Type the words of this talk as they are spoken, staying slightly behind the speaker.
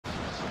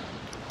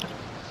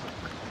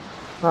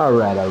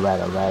Alright, alright,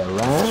 alright,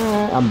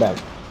 alright. I'm back.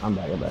 I'm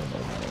back.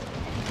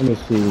 Let me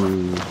see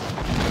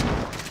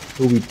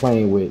who we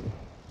playing with.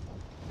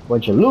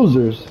 Bunch of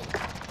losers.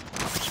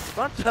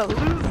 Bunch of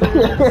losers.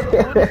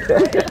 What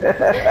is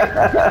that?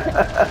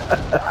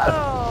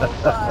 Oh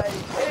my!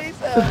 He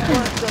said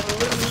bunch of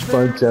losers.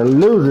 Bunch of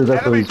losers.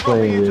 That's what he's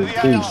playing with.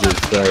 Jesus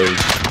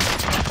Christ.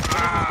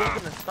 When's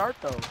gonna start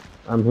though?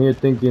 I'm here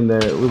thinking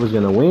that we was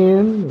gonna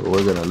win or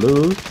we're gonna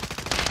lose.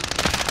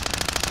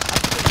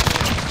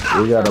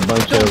 We got a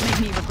bunch of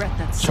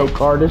choke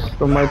artists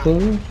from my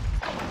team.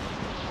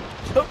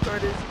 Choke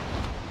artists.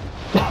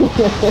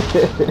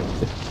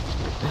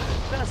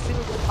 Gonna see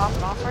what's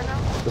popping off right now.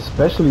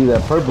 Especially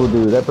that purple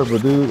dude. That purple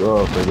dude.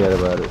 Oh, forget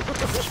about it.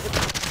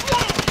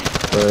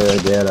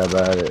 Forget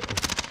about it.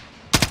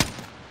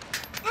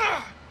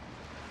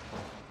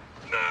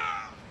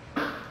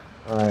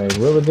 Alright,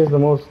 whoever gets the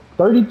most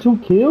 32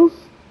 kills?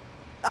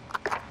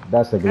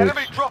 That's a glitch.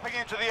 Enemy dropping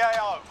into the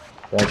AO.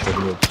 That's a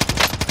glitch.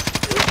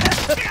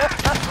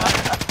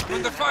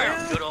 Under fire.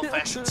 Good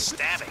old-fashioned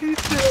stabbing.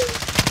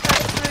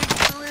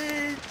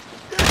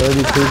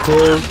 32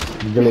 kills,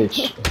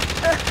 glitch.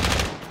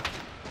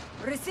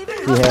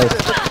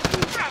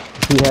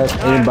 He has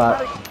aimbot.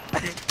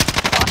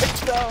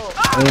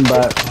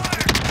 Aimbot.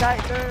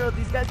 No,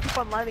 these guys keep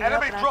on lining up.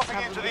 Enemy dropping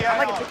into the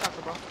AO.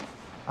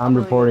 I'm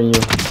reporting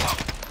you.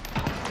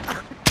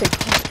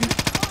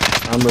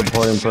 I'm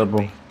reporting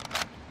purple.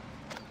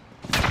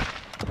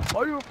 Why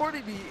are you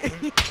reporting me?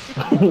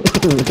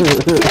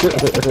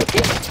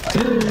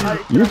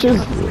 You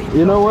just,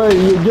 you know what?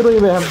 You don't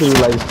even have to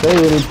like say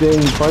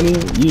anything funny.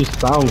 You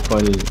sound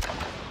funny.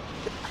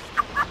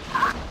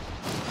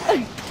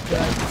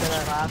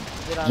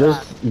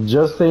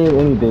 Just saying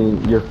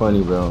anything, you're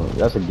funny, bro.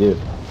 That's a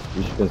gift.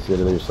 You should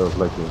consider yourself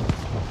lucky.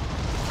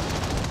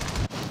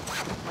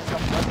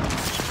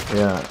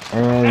 Yeah,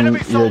 and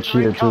you're a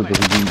cheater too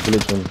because you be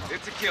glitching.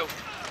 It's a kill.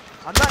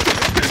 I'm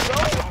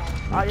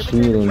not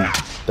Cheating.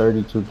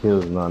 32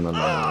 kills. No.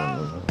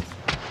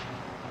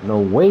 No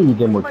way you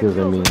get more kills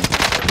than me.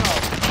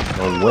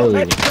 No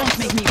way. Don't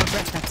make me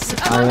regret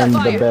that. I am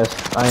the best.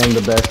 I am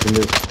the best in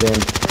this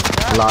damn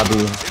lobby.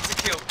 It's a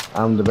kill.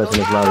 I'm the best in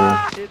this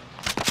lobby.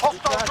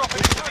 Hostile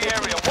dropping into the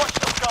area. Watch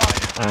the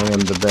skies. I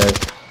am the best.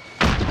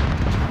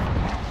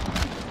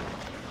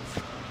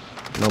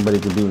 Nobody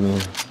can beat me.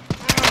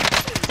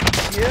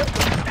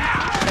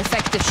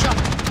 Effective shot.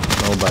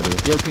 Nobody.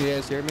 Yo, can you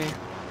guys hear me?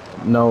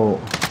 No.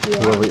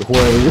 Whoever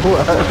you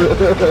are.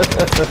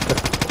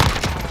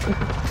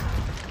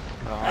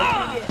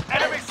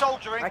 Enemy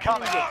soldier I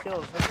can't incoming. even get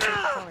kills. That's what I'm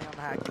telling you, I'm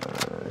hacking.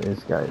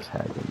 This guy is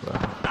hacking, bro.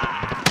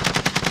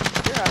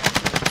 You're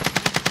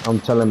hacking. I'm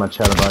telling my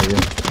chat about you.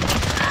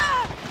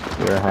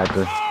 You're a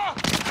hacker.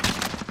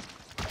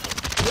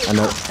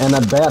 And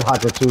a bad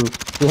hacker too.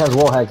 He has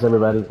wall hacks,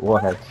 everybody. Wall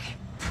hacks.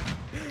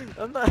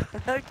 I'm not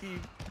hacking.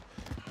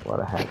 What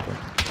a hacker.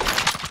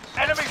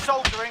 Enemy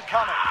soldier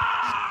incoming.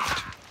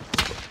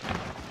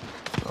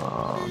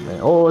 Oh man.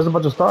 Oh, it's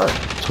about to start.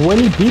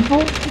 20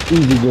 people?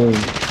 Easy game.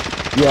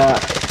 Yeah,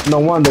 no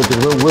wonder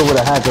because we're with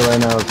a hacker right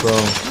now, so.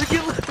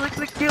 Look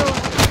the kills.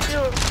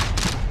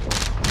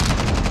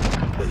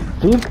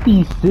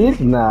 56?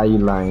 Nah, you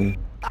lying.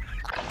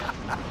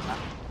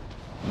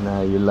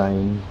 Nah, you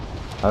lying.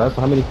 Oh, that's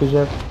how many kills you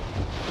have?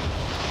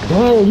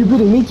 Damn, you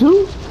beating me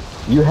too?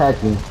 You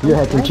hacking. You're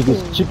hacking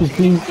chicken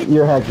peas.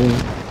 You're hacking.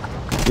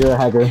 You're a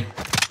hacker.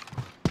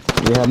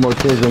 You have more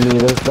kills than me.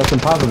 That's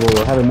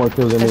impossible. Having more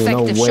kills than me.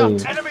 No way.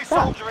 Enemy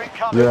soldier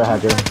incoming. You're a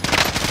hacker.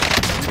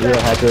 You're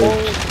a hacker.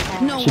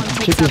 No one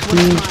picks Chicken up what's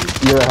peas. mine.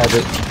 You're a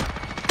hacker.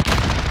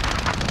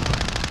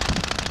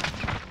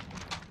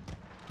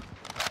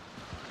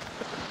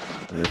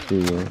 Let's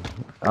see.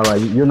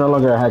 Alright, you're no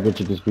longer a hacker,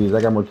 chicken peas.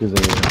 I got more kills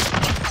than you.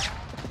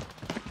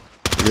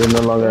 You're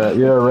no longer.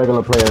 You're a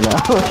regular player now.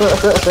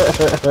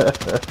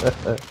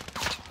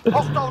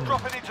 Hostile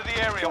dropping into the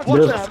area.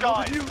 Watch the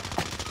skies.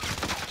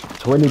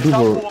 20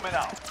 people. Warming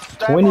up.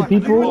 Stand 20 by for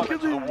people?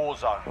 deployment to the war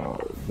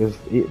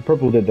zone.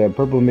 Purple did that.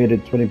 Purple made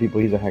it 20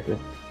 people. He's a hacker.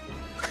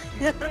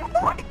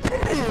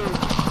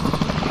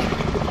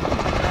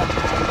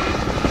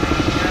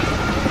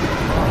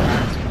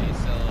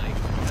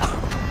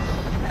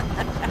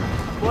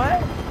 What?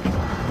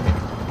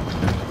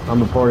 I'm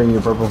reporting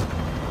you, Purple.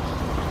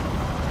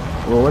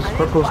 Well, what's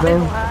Purple's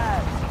name?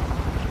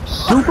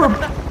 Super.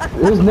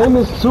 His name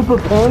is Super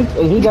Pants,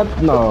 and he got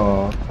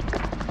no.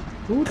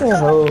 Who the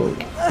hell?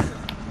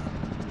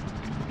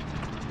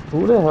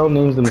 Who the hell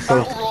names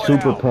themselves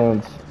Super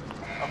Pants?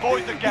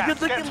 Avoid the gas.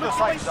 Because look Get at to the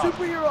my safe zone.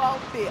 superhero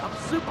outfit. I'm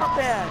super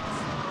pants.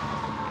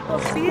 Oh,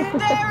 see it?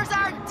 There's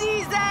our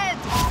DZ!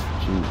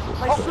 Jesus.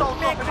 My Hostile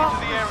Superman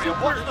dropping into the costume, area.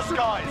 Watch the super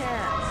skies.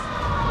 pants.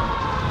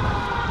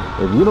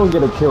 If you don't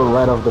get a kill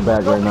right off the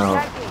bat right now,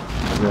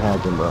 Hacking. you're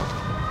hacking, bro.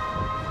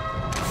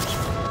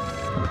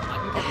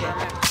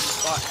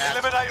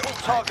 Eliminate all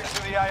targets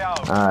in the AO.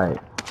 Alright.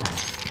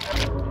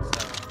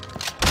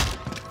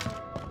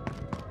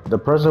 The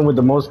person with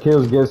the most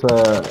kills gets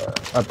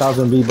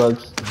 1,000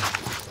 V-Bucks.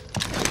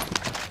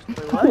 Wait,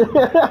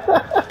 what?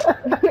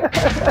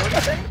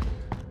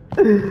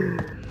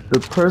 The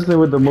person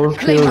with the most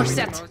Claymore kills,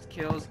 set. Most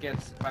kills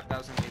gets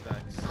 5,000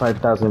 V-Bucks.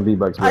 5,000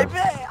 V-Bucks, I bro.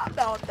 bet I'm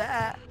down with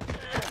that.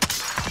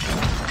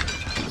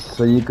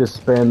 So you could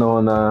spend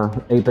on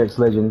Apex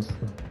Legends.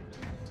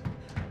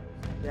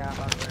 Yeah, I'm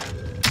about that.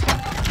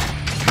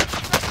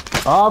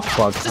 Oh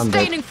fuck, I'm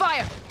dead. Sustaining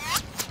fire.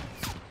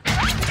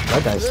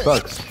 That guy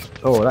sucks.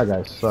 Oh, that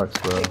guy sucks,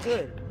 bro. Get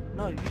good.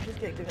 No, you just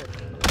get good.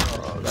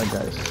 Oh, that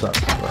guy sucks,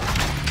 bro.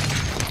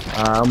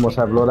 I almost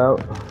have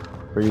loadout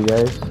for you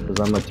guys because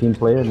I'm a team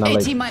player, not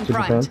like AT-mine Super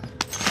primed.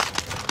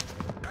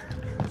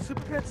 Pants.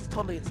 Super Pants is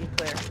totally a team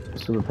player.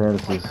 Super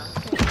Pants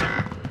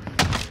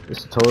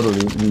is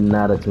totally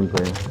not a team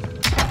player. I'm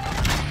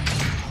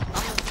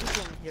a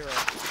superhero.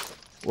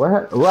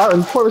 Well,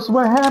 of course,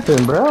 what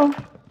happened, bro?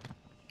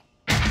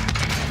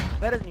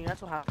 Better than you,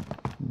 that's what happened.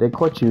 They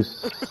caught you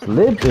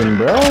slipping,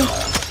 bro.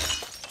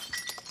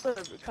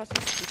 It cost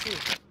me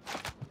 62.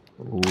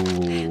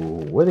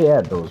 Ooh, where they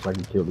at though so I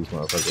can kill these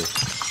motherfuckers?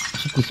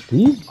 Chickie's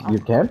Peas? You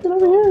camping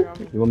over here?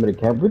 You want me to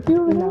camp with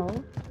you over here? No.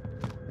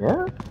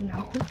 Yeah?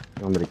 No.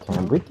 You want me to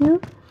camp with you?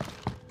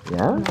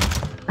 Yeah?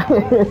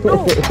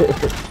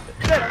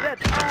 Dead, I'm dead.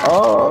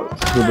 Oh,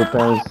 Super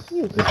Pants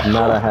is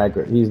not a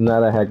hacker. He's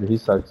not a hacker. He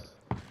sucks.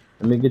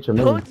 Let me get your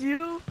money. Told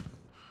you.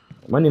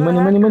 Money.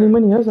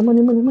 How's the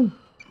money?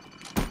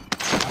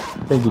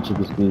 Thank you,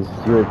 Chickie's Peas.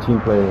 You're a team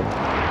player.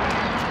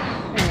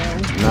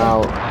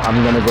 Now,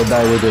 I'm gonna go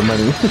die with your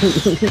money.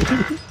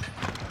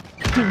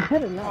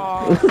 Better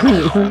not. Because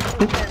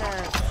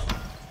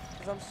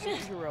I'm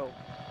superhero.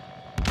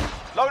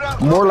 Load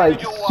out. More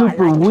like your way.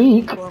 super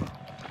weak.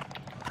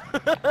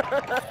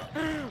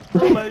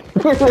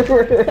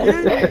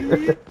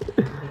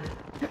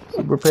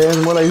 Super Pants,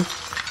 more like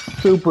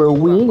super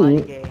Mighty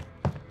weenie. gay.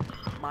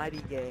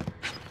 Mighty gay.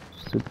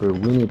 Super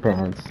weenie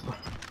pants.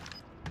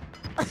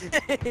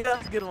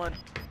 That's a good one.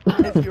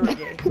 If you were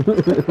gay.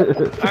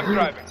 I'm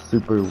driving.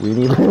 Super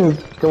weenie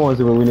pants. Come on,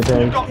 super weenie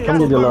pants. Come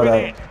get your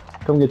loadout.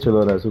 Come get your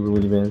loadout, super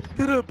weenie pants.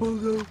 Get up,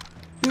 Bozo.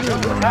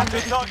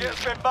 Active target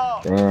has been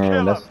marked. Damn,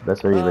 Kill 'em.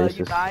 that's very You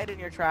racist. died in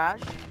your trash.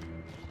 I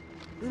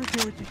don't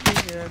care what you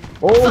can.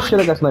 Oh shit,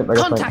 I got sniped.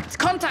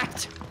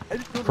 Contact. I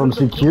just don't From know.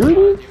 security?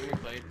 Give me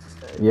plates.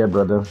 Yeah,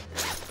 brother.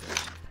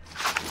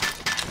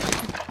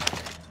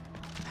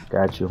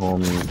 Got you,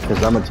 homie.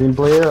 Cause I'm a team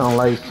player,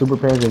 unlike Super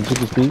Pants and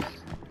Chickie's Peas.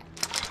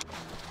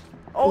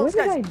 Oh, What this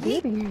did I guy's do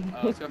geek. to you?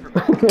 Let's go for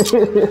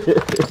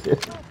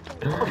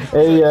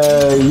Hey,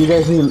 you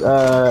guys need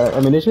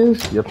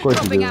ammunitions? Yeah, of course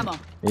you Dropping do. ammo.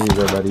 Here you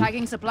go, buddy.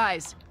 Tagging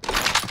supplies.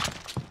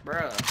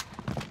 Bruh.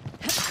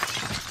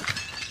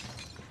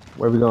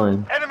 Where we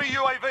going? Enemy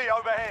UAV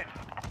overhead.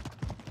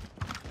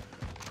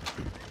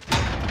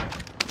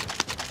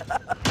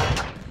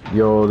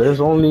 Yo, there's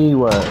only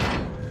what?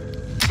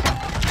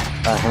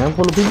 A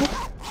handful of people?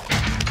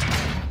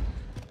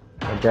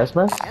 A gas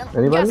mask?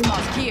 Anybody? Gas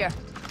mask here.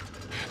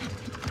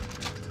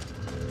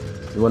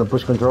 You wanna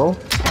push control?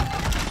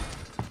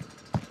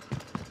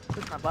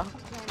 Push my button.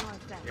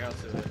 Yeah, I'll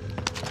do it.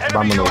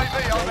 Enemy Vámonos.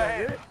 UAV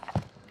overhead.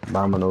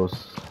 Vámonos.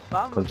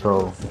 Vamos.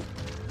 Control.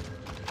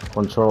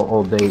 Control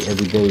all day,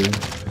 every day.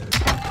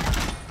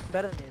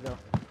 Better than you, though.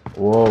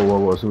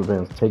 Whoa, Super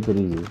Pants, take it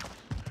easy.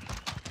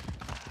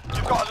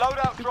 You've got a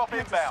loadout drop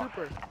That's a inbound.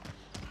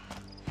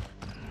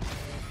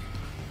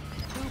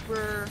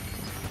 Super.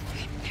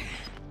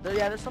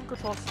 Yeah, there's some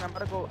controls, and I'm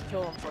gonna go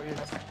kill them for you.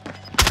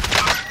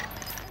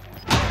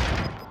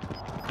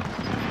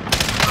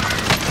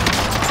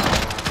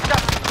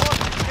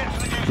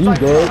 He's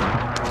dead.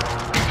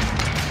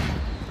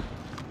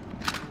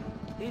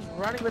 He's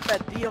running with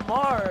that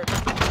DMR.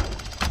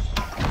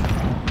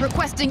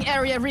 Requesting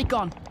area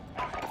recon.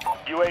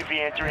 UAV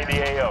entering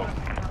the AO.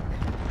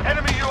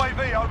 Enemy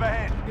UAV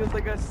overhead. He was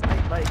like a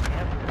snipe by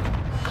camper.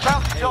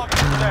 Bounty target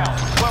is down.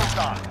 Well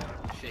done.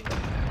 Shit.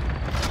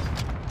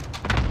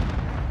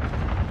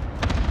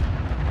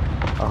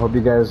 I hope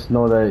you guys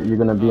know that you're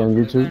gonna be on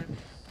YouTube.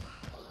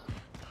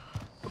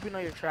 Hope you know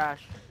you're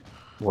trash.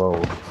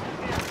 Whoa.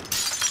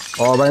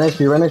 Oh, right next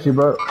to you,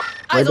 bro. Right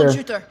Eyes on there.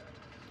 shooter.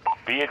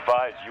 Be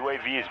advised,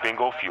 UAV is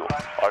bingo fuel.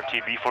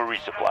 RTB for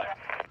resupply.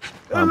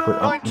 I'm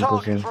 9 pushing.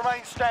 targets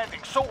remain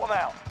standing. Sort them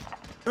out.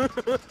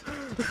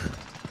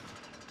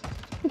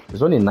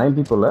 There's only 9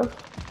 people left.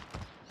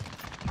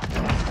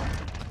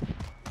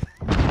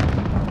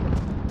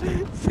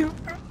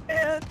 Super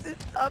fans is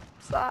up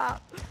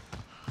top.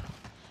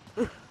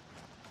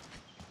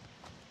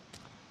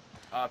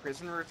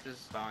 Prison roof is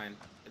fine.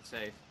 It's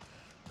safe.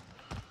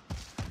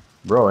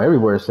 Bro,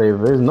 everywhere's safe.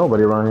 There's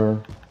nobody around here.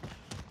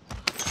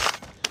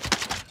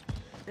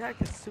 Yeah,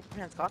 because Super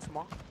fans got them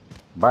all.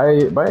 Buy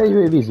a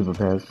UAV, Super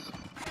Pants.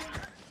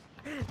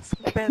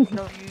 Super fans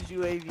don't use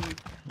UAV.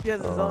 He has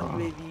his own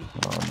UAV.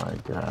 Oh my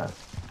god.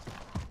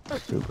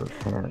 Super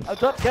Pants. Up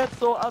top,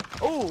 cancel up.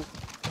 Oh,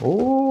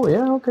 Oh,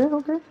 yeah, okay. Oh,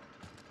 up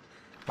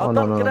no,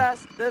 top, no. crash.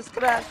 There's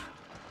crash.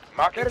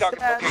 Marking There's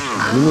crash. You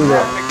need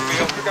that.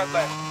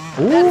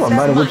 Ooh, I'm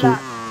riding with you.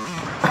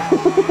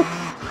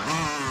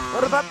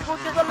 We're about to go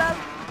get the last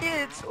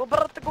kids. We're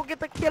about to go get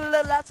the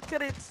killer last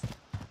kids.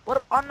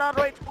 We're on our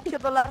way to kill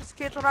the last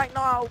kid right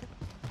now.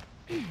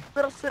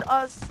 Little fit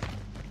us.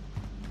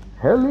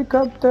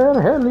 Helicopter,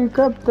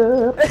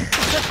 helicopter.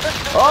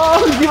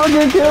 Oh, you're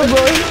getting killed,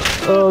 boy.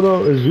 Oh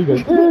no, it's you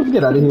guys.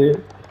 Get out of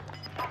here.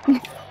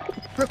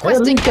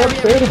 Requesting area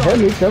Helicopter, recon.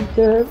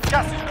 helicopter.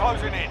 Gas is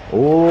closing in.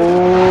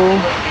 Oh,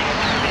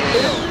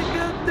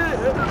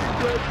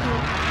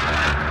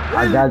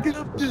 I got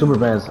super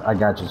fans. I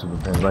got you, super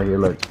fans, right here.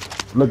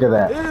 Look at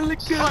that.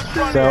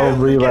 Self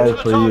revive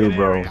for you,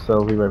 bro.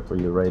 Self revive for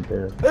you, right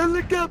there.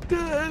 Helicopter,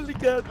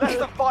 helicopter. Less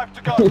than 5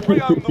 to go.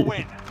 Re-own the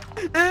win.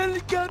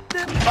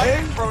 Helicopter. Made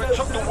it through and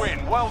took the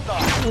win. Well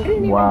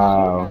done.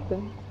 Wow,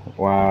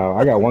 wow.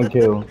 I got 1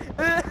 kill.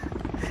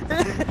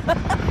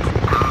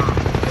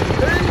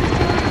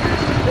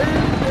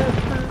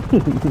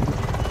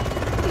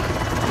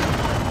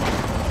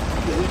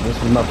 This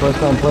is my first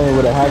time playing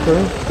with a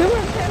hacker.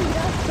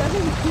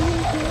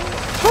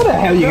 How the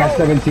hell you got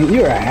 17?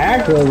 You're a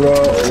hacker, bro.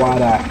 Why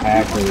the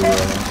hacker, bro?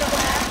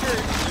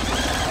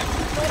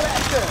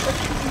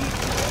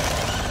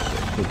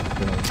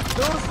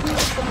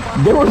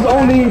 There was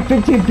only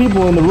 15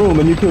 people in the room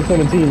and you killed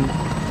 17. You don't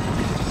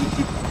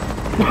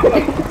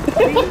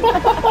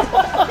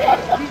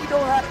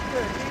have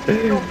to.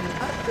 You don't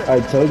have to. I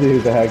told you he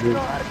was a You hacker.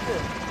 don't have to.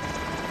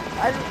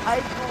 I don't mind.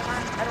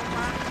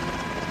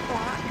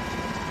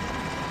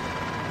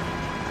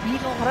 You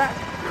don't have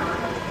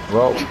to.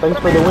 Well, thanks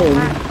for the win,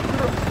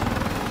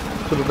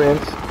 Super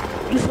Pants.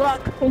 You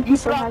suck. Thank You you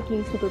for suck.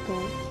 hacking Super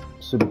Pants.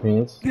 Super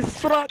Pants. You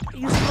suck.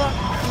 You suck.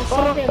 You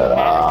Fucking suck.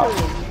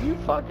 hacker. You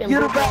fucking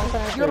You're broke ass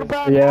bad. You're hacker.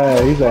 bad.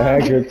 Yeah, he's a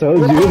hacker, told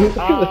you.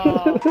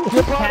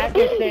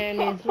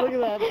 Pakistanis. Look at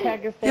that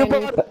You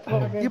Pakistanis.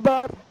 bad. You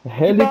bad.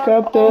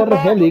 Helicopter,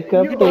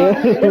 helicopter.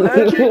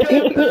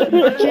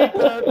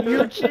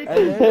 You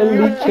chicken.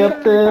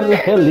 Helicopter,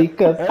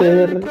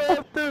 helicopter.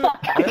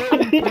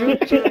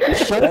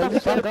 Shut the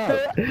fuck up.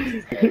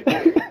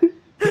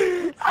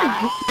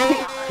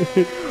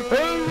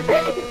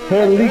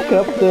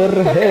 Helicopter,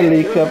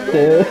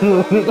 helicopter.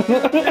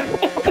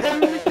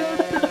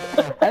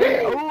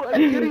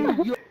 I'm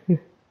kidding you.